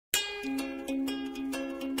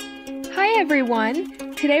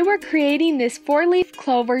everyone! Today we're creating this 4-leaf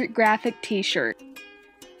clover graphic t-shirt.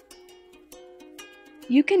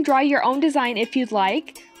 You can draw your own design if you'd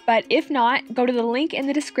like, but if not, go to the link in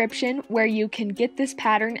the description where you can get this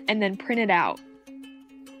pattern and then print it out.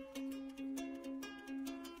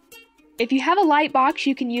 If you have a light box,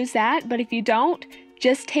 you can use that, but if you don't,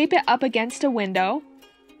 just tape it up against a window.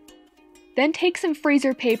 Then take some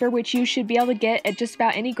freezer paper, which you should be able to get at just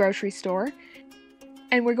about any grocery store,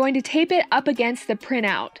 and we're going to tape it up against the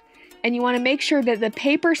printout. And you want to make sure that the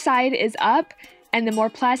paper side is up and the more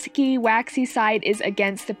plasticky, waxy side is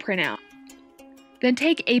against the printout. Then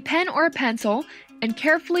take a pen or a pencil and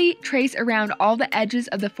carefully trace around all the edges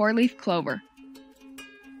of the 4-leaf clover.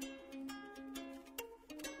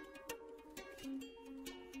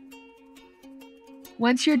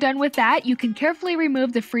 Once you're done with that, you can carefully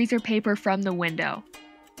remove the freezer paper from the window.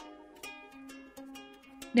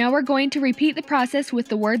 Now we're going to repeat the process with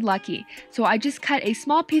the word lucky. So I just cut a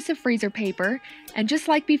small piece of freezer paper and just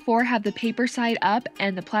like before have the paper side up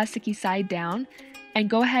and the plasticky side down, and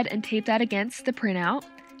go ahead and tape that against the printout,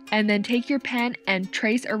 and then take your pen and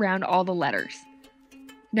trace around all the letters.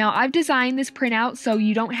 Now I've designed this printout so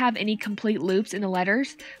you don't have any complete loops in the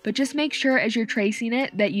letters, but just make sure as you're tracing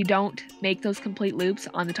it that you don't make those complete loops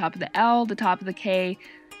on the top of the L, the top of the K,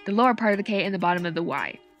 the lower part of the K, and the bottom of the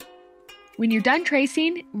Y. When you're done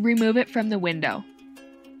tracing, remove it from the window.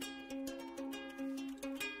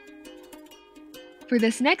 For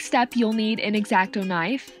this next step, you'll need an X-Acto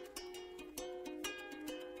knife.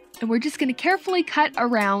 And we're just going to carefully cut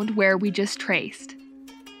around where we just traced.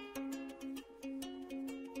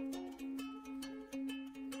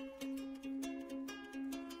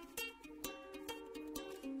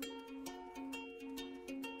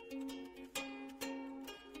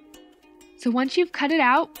 So once you've cut it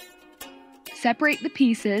out, separate the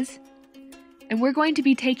pieces, and we're going to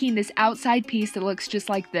be taking this outside piece that looks just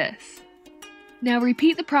like this. Now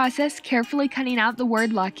repeat the process, carefully cutting out the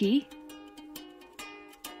word lucky.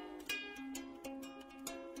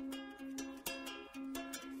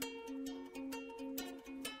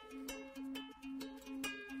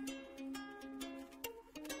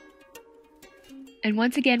 And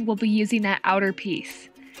once again, we'll be using that outer piece.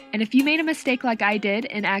 And if you made a mistake like I did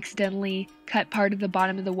and accidentally cut part of the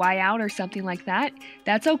bottom of the Y out or something like that,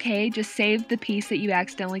 that's okay. Just save the piece that you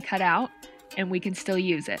accidentally cut out and we can still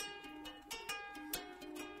use it.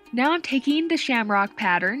 Now I'm taking the shamrock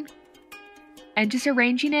pattern and just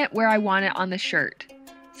arranging it where I want it on the shirt.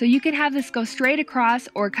 So you can have this go straight across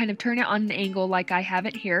or kind of turn it on an angle like I have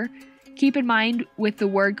it here. Keep in mind with the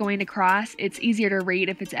word going across, it's easier to read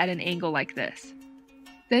if it's at an angle like this.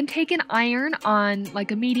 Then take an iron on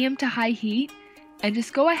like a medium to high heat and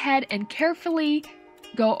just go ahead and carefully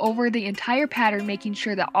go over the entire pattern, making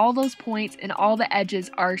sure that all those points and all the edges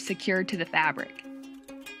are secured to the fabric.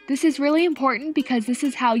 This is really important because this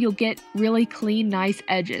is how you'll get really clean, nice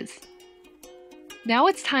edges. Now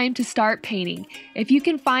it's time to start painting. If you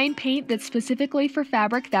can find paint that's specifically for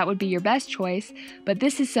fabric, that would be your best choice, but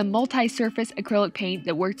this is some multi-surface acrylic paint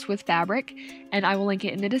that works with fabric, and I will link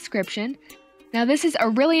it in the description. Now this is a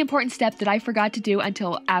really important step that I forgot to do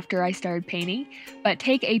until after I started painting, but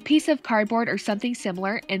take a piece of cardboard or something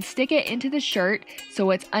similar and stick it into the shirt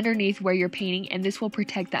so it's underneath where you're painting, and this will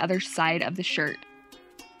protect the other side of the shirt.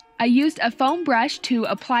 I used a foam brush to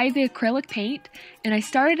apply the acrylic paint, and I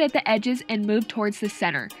started at the edges and moved towards the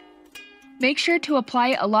center. Make sure to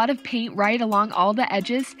apply a lot of paint right along all the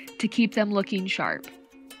edges to keep them looking sharp.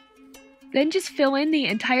 Then just fill in the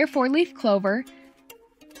entire 4-leaf clover,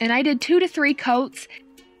 and I did 2 to 3 coats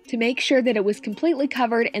to make sure that it was completely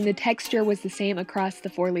covered and the texture was the same across the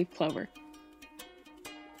 4-leaf clover.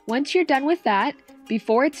 Once you're done with that,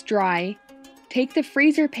 before it's dry, take the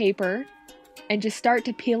freezer paper and just start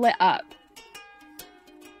to peel it up.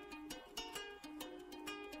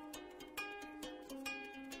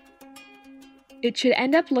 It should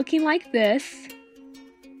end up looking like this,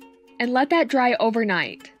 and let that dry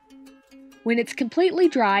overnight. When it's completely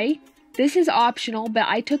dry, this is optional, but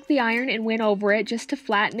I took the iron and went over it just to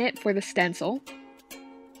flatten it for the stencil.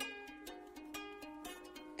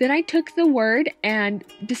 Then I took the word and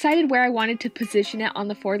decided where I wanted to position it on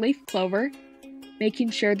the 4-leaf clover, making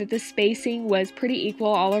sure that the spacing was pretty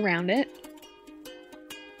equal all around it.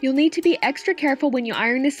 You'll need to be extra careful when you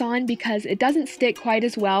iron this on because it doesn't stick quite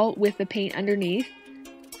as well with the paint underneath.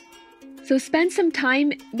 So spend some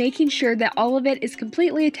time making sure that all of it is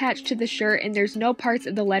completely attached to the shirt and there's no parts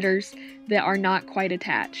of the letters that are not quite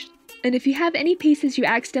attached. And if you have any pieces you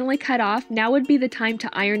accidentally cut off, now would be the time to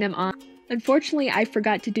iron them on. Unfortunately, I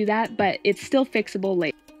forgot to do that, but it's still fixable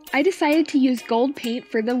later. I decided to use gold paint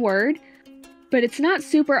for the word, but it's not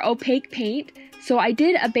super opaque paint, so I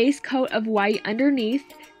did a base coat of white underneath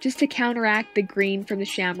just to counteract the green from the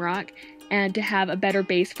shamrock and to have a better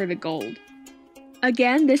base for the gold.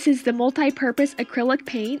 Again, this is the multi-purpose acrylic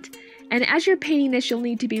paint, and as you're painting this, you'll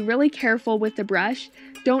need to be really careful with the brush.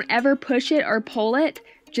 Don't ever push it or pull it,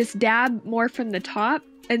 just dab more from the top,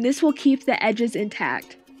 and this will keep the edges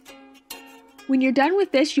intact. When you're done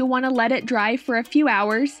with this, you'll want to let it dry for a few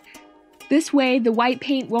hours. This way, the white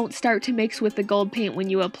paint won't start to mix with the gold paint when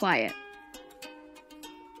you apply it.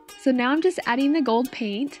 So now I'm just adding the gold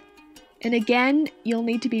paint, and again, you'll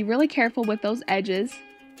need to be really careful with those edges.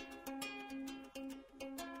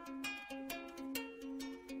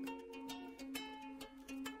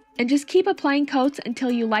 And just keep applying coats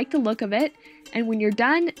until you like the look of it, and when you're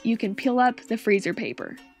done, you can peel up the freezer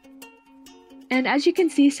paper. And as you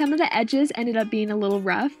can see, some of the edges ended up being a little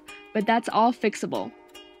rough, but that's all fixable.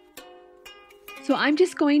 So I'm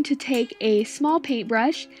just going to take a small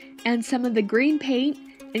paintbrush and some of the green paint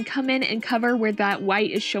and come in and cover where that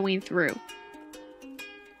white is showing through.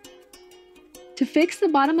 To fix the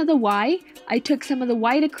bottom of the Y, I took some of the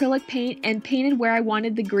white acrylic paint and painted where I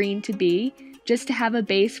wanted the green to be, just to have a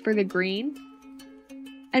base for the green.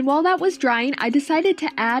 And while that was drying, I decided to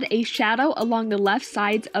add a shadow along the left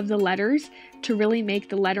sides of the letters to really make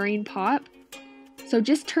the lettering pop. So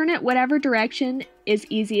just turn it whatever direction is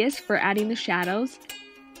easiest for adding the shadows.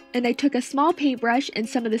 And I took a small paintbrush and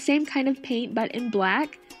some of the same kind of paint but in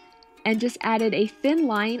black, and just added a thin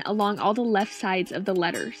line along all the left sides of the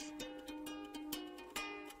letters.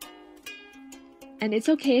 And it's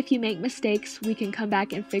okay if you make mistakes, we can come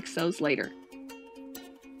back and fix those later.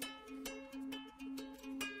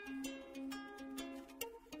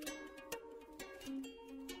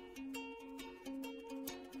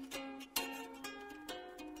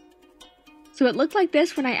 So it looked like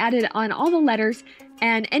this when I added on all the letters,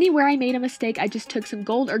 and anywhere I made a mistake, I just took some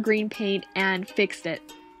gold or green paint and fixed it.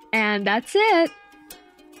 And that's it!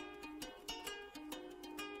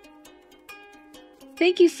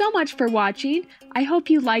 Thank you so much for watching. I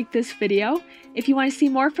hope you liked this video. If you want to see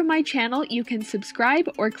more from my channel, you can subscribe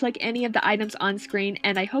or click any of the items on screen,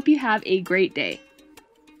 and I hope you have a great day.